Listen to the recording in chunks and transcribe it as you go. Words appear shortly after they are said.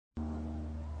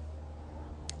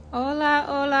Hola,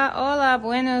 hola, hola.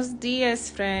 Buenos dias,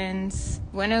 friends.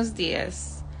 Buenos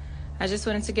dias. I just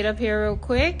wanted to get up here real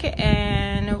quick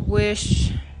and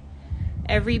wish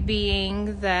every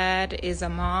being that is a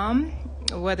mom,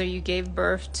 whether you gave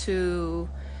birth to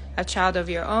a child of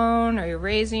your own, or you're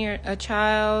raising a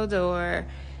child, or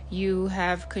you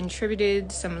have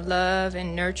contributed some love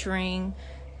and nurturing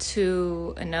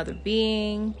to another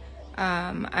being.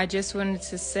 I just wanted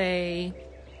to say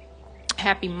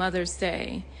Happy Mother's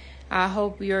Day. I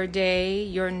hope your day,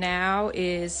 your now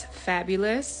is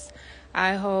fabulous.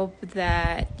 I hope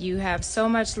that you have so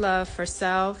much love for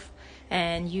self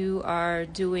and you are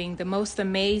doing the most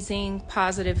amazing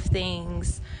positive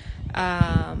things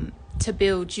to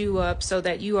build you up so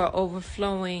that you are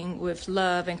overflowing with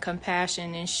love and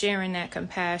compassion and sharing that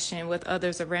compassion with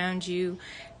others around you,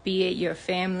 be it your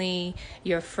family,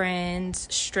 your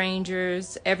friends,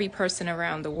 strangers, every person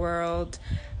around the world.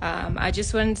 I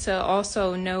just wanted to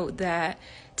also note that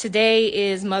today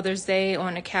is Mother's Day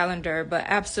on the calendar, but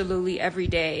absolutely every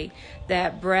day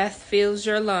that breath fills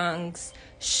your lungs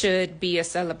should be a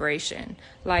celebration.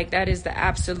 Like, that is the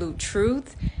absolute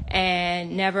truth.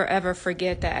 And never ever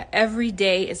forget that every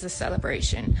day is a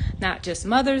celebration. Not just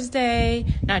Mother's Day,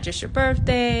 not just your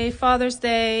birthday, Father's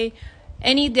Day,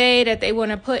 any day that they want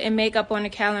to put and make up on the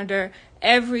calendar.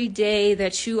 Every day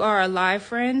that you are alive,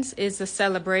 friends, is a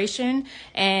celebration,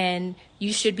 and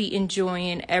you should be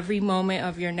enjoying every moment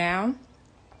of your now.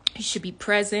 You should be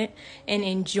present and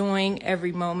enjoying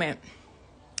every moment.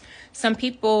 Some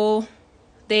people,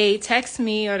 they text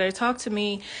me or they talk to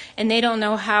me and they don't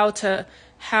know how to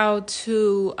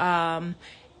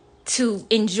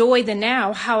enjoy the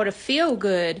now, how to feel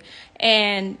good.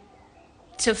 And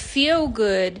to feel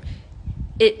good,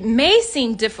 it may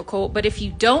seem difficult, but if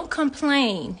you don't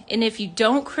complain and if you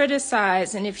don't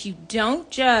criticize and if you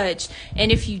don't judge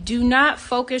and if you do not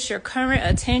focus your current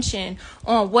attention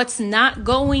on what's not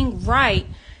going right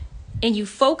and you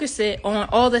focus it on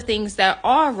all the things that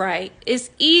are right, it's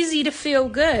easy to feel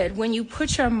good when you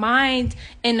put your mind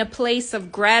in a place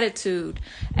of gratitude.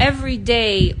 Every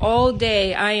day, all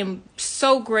day, I am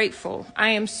so grateful. I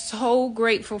am so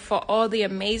grateful for all the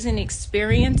amazing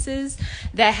experiences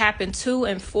that happen to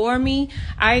and for me.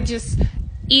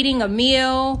 Eating a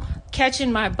meal,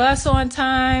 catching my bus on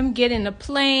time, getting a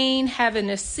plane, having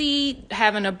a seat,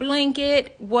 having a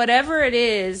blanket, whatever it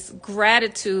is,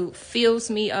 gratitude fills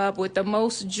me up with the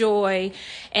most joy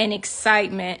and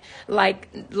excitement,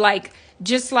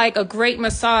 just like a great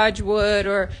massage would,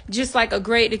 or just like a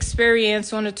great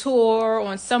experience on a tour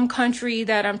on some country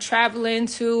that I'm traveling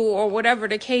to, or whatever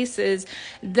the case is.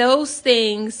 Those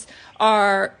things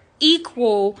are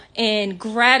equal in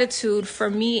gratitude for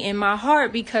me in my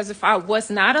heart, because if I was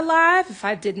not alive, if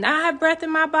I did not have breath in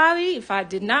my body, if I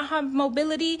did not have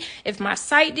mobility, if my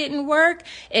sight didn't work,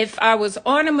 if I was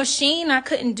on a machine, I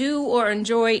couldn't do or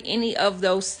enjoy any of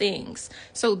those things.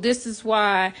 So this is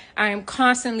why I am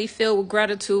constantly filled with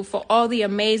gratitude for all the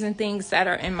amazing things that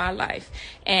are in my life,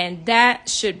 and that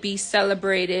should be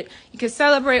celebrated. You can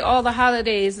celebrate all the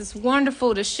holidays. It's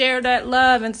wonderful to share that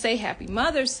love and say Happy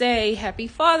Mother's Day, Happy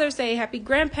Father's Day, Happy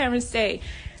Grandparents' Day.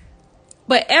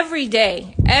 But every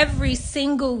day, every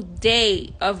single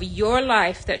day of your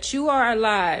life that you are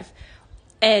alive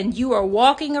and you are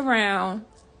walking around,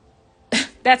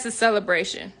 that's a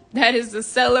celebration. That is a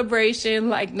celebration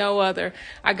like no other.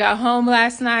 I got home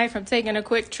last night from taking a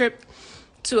quick trip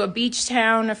to a beach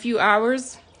town a few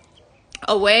hours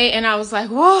away, and I was like,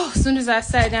 whoa. As soon as I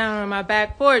sat down on my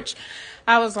back porch,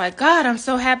 I was like, God, I'm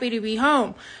so happy to be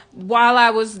home. While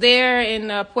I was there in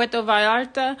Puerto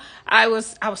Vallarta, I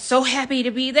was so happy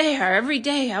to be there. Every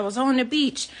day I was on the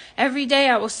beach. Every day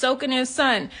I was soaking in the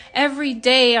sun. Every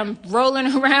day I'm rolling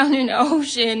around in the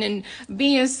ocean and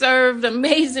being served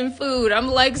amazing food. I'm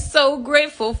like so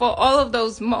grateful for all of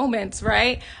those moments,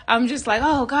 right? I'm just like,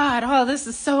 oh God, oh, this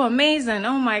is so amazing.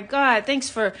 Oh my God, thanks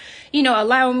for,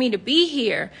 allowing me to be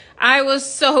here. I was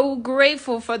so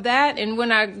grateful for that. And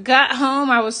when I got home,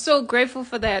 I was so grateful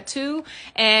for that too.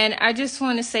 And I just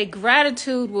want to say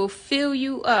gratitude will fill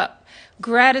you up.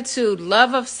 Gratitude,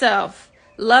 love of self.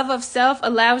 Love of self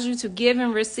allows you to give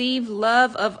and receive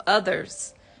love of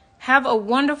others. Have a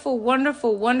wonderful,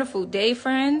 wonderful, wonderful day,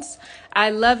 friends. I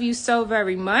love you so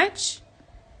very much.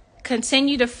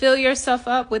 Continue to fill yourself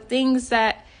up with things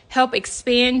that help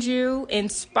expand you,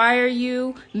 inspire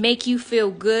you, make you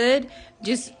feel good.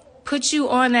 Just put you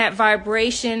on that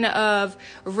vibration of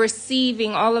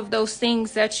receiving all of those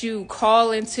things that you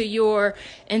call into your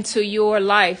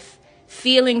life.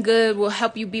 feeling good will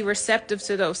help you be receptive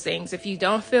to those things. If you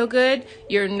don't feel good,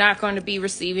 you're not going to be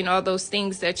receiving all those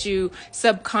things that you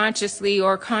subconsciously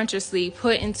or consciously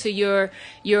put into your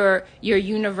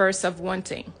universe of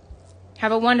wanting.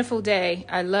 Have a wonderful day.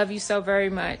 I love you so very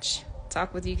much.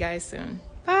 Talk with you guys soon.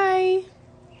 Bye.